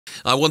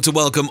I want to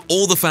welcome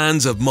all the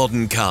fans of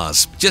modern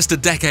cars. Just a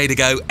decade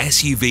ago,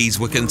 SUVs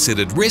were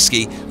considered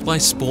risky by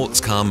sports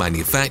car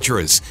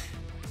manufacturers.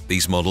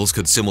 These models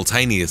could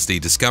simultaneously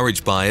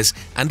discourage buyers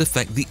and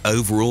affect the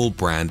overall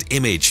brand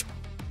image.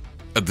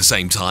 At the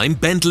same time,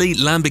 Bentley,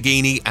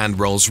 Lamborghini and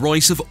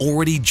Rolls-Royce have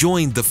already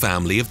joined the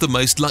family of the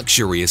most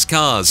luxurious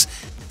cars.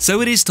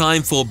 So it is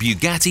time for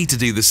Bugatti to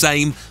do the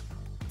same,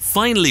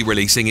 finally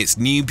releasing its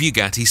new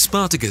Bugatti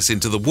Spartacus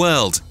into the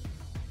world.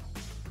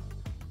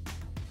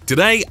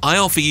 Today, I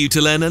offer you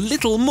to learn a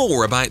little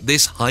more about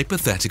this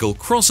hypothetical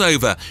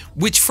crossover,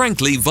 which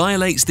frankly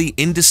violates the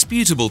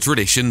indisputable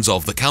traditions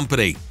of the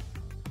company.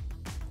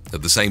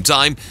 At the same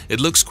time, it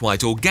looks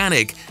quite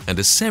organic and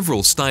has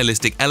several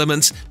stylistic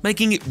elements,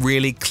 making it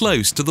really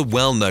close to the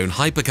well-known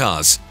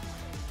hypercars.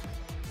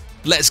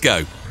 Let's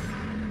go!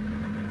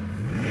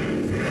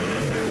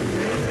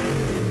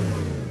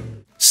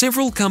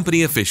 Several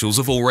company officials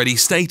have already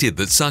stated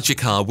that such a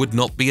car would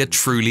not be a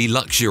truly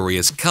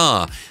luxurious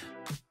car.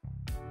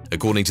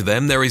 According to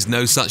them, there is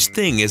no such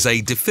thing as a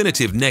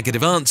definitive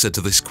negative answer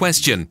to this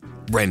question.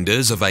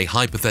 Renders of a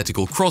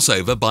hypothetical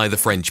crossover by the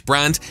French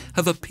brand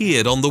have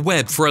appeared on the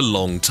web for a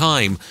long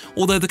time,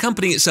 although the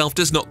company itself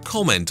does not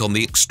comment on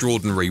the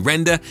extraordinary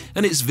render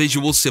and its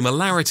visual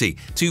similarity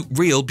to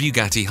real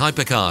Bugatti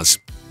hypercars.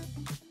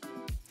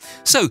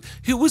 So,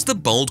 who was the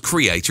bold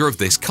creator of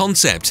this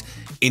concept?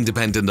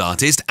 Independent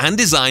artist and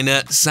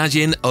designer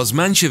Sajin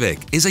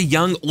Osmancevic is a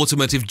young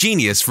automotive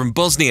genius from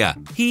Bosnia.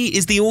 He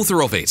is the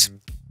author of it.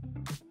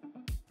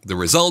 The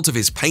result of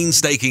his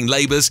painstaking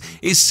labours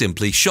is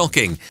simply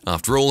shocking.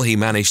 After all, he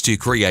managed to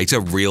create a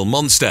real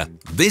monster.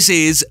 This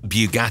is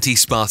Bugatti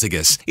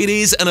Spartacus. It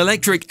is an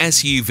electric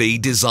SUV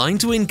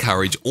designed to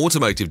encourage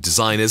automotive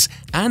designers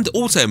and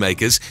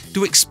automakers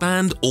to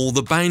expand all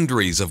the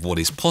boundaries of what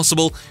is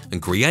possible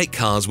and create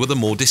cars with a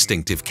more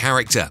distinctive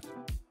character.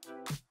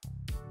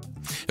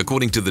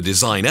 According to the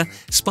designer,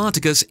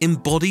 Spartacus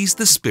embodies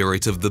the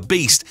spirit of the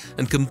beast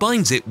and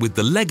combines it with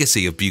the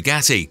legacy of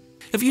Bugatti.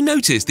 Have you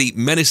noticed the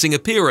menacing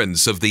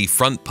appearance of the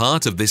front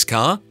part of this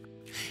car?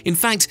 In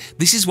fact,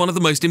 this is one of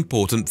the most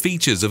important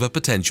features of a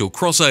potential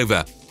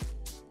crossover.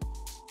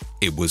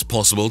 It was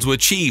possible to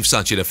achieve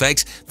such an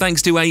effect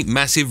thanks to a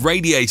massive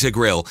radiator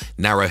grille,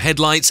 narrow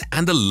headlights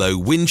and a low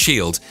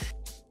windshield.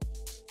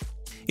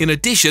 In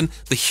addition,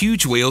 the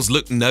huge wheels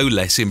look no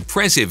less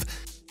impressive,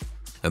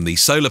 and the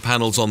solar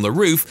panels on the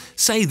roof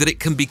say that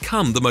it can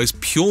become the most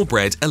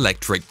purebred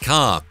electric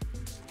car.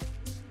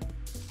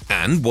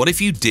 And what if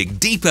you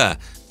dig deeper?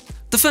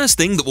 The first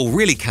thing that will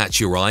really catch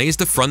your eye is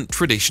the front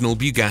traditional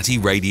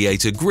Bugatti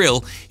radiator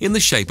grille in the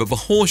shape of a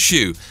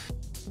horseshoe.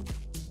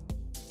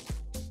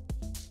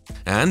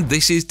 And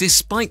this is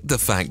despite the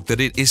fact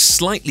that it is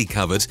slightly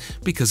covered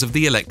because of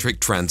the electric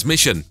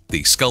transmission.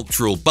 The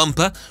sculptural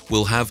bumper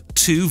will have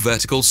two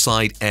vertical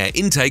side air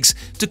intakes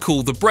to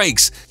cool the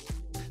brakes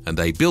and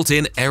a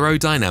built-in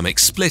aerodynamic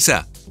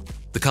splitter.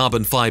 The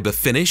carbon fiber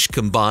finish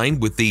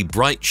combined with the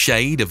bright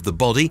shade of the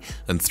body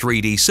and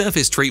 3D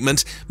surface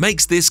treatment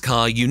makes this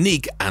car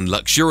unique and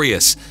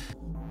luxurious.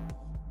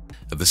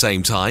 At the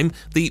same time,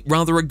 the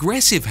rather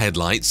aggressive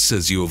headlights,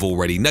 as you have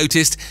already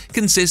noticed,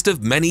 consist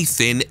of many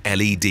thin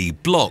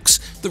LED blocks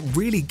that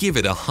really give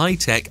it a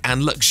high-tech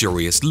and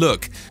luxurious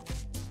look,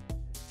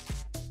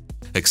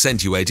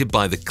 accentuated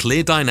by the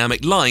clear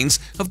dynamic lines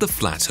of the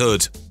flat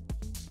hood.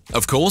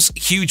 Of course,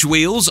 huge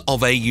wheels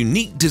of a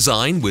unique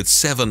design with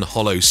 7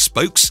 hollow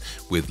spokes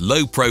with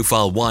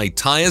low-profile wide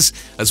tyres,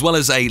 as well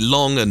as a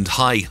long and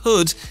high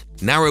hood,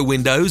 narrow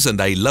windows and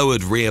a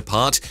lowered rear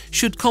part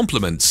should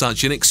complement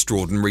such an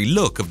extraordinary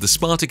look of the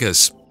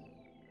Spartacus.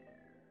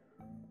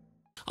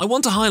 I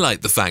want to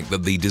highlight the fact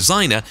that the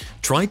designer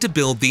tried to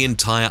build the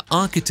entire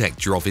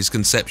architecture of his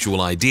conceptual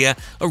idea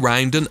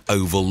around an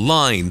oval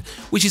line,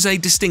 which is a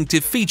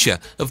distinctive feature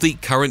of the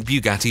current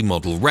Bugatti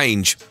model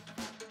range.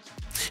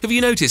 Have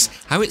you noticed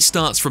how it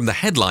starts from the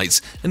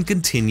headlights and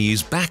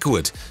continues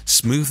backward,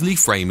 smoothly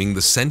framing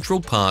the central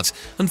part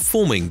and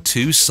forming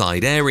 2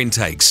 side air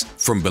intakes?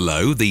 From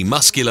below, the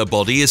muscular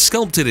body is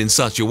sculpted in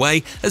such a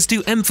way as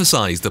to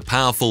emphasize the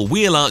powerful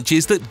wheel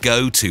arches that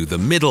go to the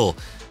middle.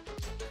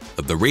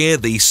 At the rear,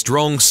 the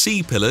strong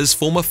C-pillars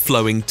form a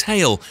flowing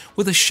tail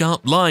with a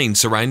sharp line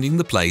surrounding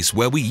the place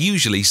where we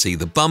usually see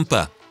the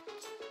bumper.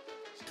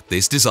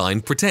 This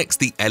design protects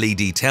the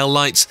LED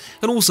taillights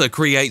and also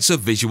creates a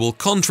visual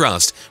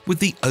contrast with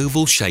the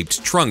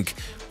oval-shaped trunk,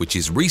 which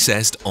is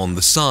recessed on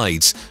the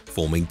sides,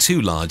 forming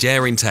 2 large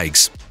air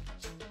intakes.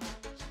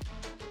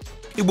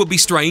 It would be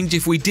strange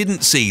if we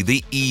didn't see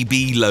the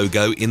EB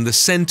logo in the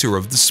center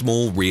of the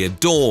small rear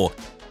door.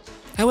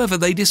 However,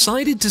 they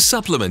decided to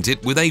supplement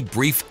it with a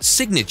brief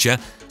signature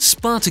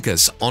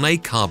Spartacus on a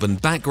carbon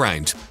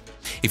background.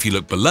 If you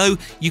look below,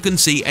 you can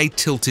see a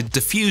tilted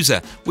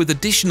diffuser with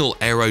additional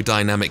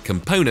aerodynamic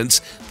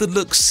components that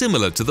look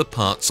similar to the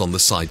parts on the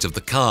sides of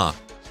the car.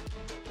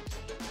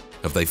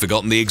 Have they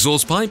forgotten the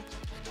exhaust pipe?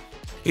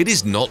 It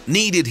is not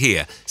needed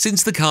here,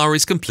 since the car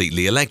is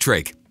completely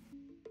electric.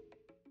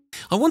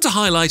 I want to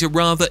highlight a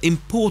rather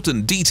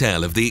important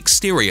detail of the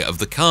exterior of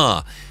the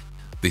car.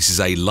 This is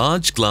a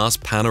large glass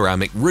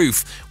panoramic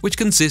roof which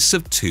consists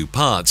of two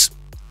parts.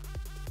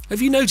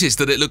 Have you noticed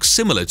that it looks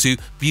similar to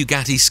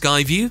Bugatti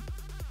Skyview?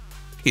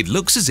 It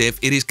looks as if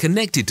it is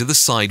connected to the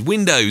side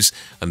windows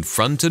and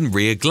front and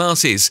rear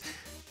glasses.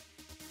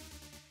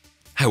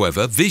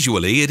 However,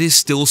 visually it is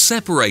still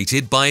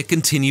separated by a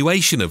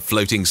continuation of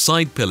floating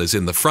side pillars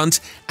in the front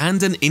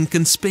and an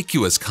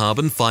inconspicuous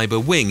carbon fiber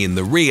wing in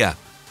the rear.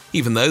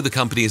 Even though the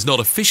company has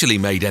not officially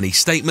made any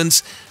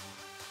statements,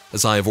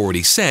 as I have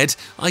already said,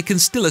 I can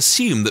still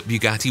assume that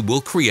Bugatti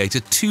will create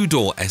a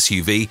two-door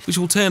SUV which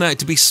will turn out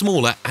to be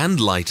smaller and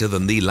lighter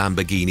than the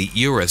Lamborghini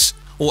Urus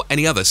or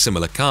any other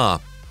similar car.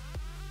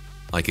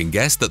 I can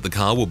guess that the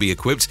car will be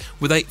equipped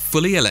with a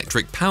fully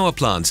electric power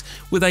plant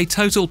with a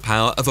total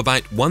power of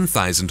about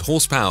 1,000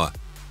 horsepower.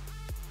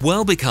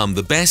 Will become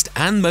the best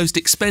and most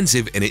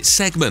expensive in its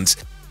segment.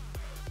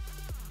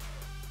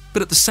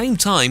 But at the same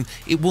time,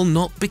 it will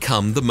not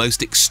become the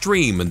most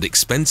extreme and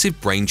expensive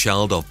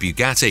brainchild of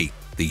Bugatti.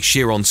 The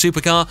Chiron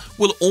supercar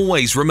will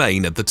always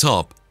remain at the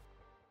top.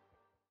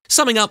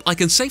 Summing up, I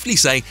can safely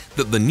say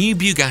that the new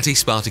Bugatti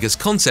Spartacus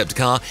concept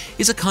car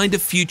is a kind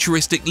of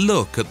futuristic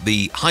look at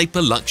the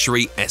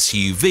hyper-luxury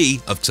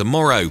SUV of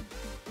tomorrow.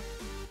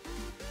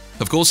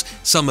 Of course,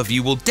 some of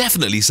you will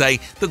definitely say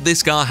that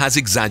this car has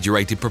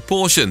exaggerated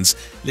proportions,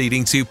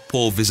 leading to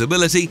poor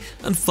visibility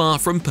and far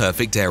from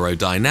perfect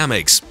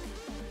aerodynamics.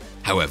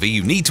 However,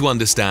 you need to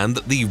understand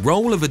that the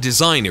role of a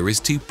designer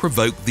is to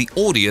provoke the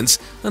audience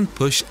and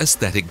push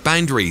aesthetic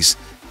boundaries,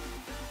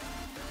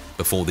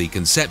 before the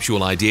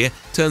conceptual idea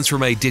turns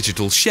from a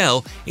digital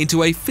shell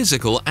into a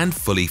physical and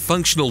fully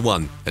functional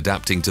one,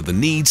 adapting to the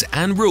needs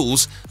and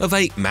rules of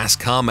a mass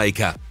car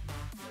maker.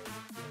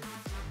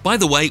 By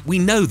the way, we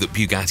know that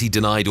Bugatti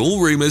denied all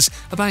rumours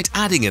about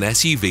adding an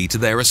SUV to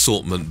their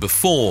assortment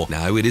before.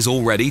 Now it is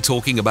already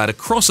talking about a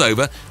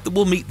crossover that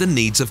will meet the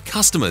needs of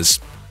customers.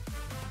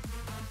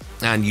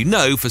 And you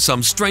know, for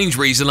some strange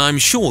reason, I'm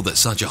sure that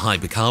such a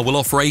hypercar will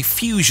offer a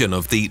fusion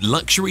of the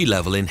luxury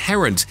level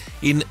inherent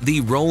in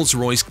the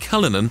Rolls-Royce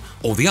Cullinan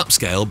or the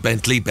upscale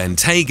Bentley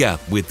Bentayga,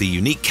 with the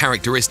unique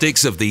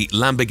characteristics of the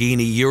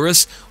Lamborghini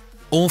Urus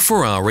or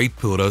Ferrari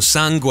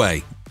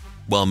Purosangue,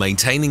 while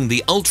maintaining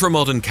the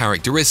ultra-modern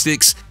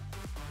characteristics,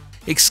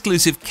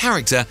 exclusive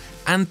character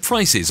and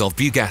prices of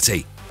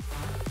Bugatti.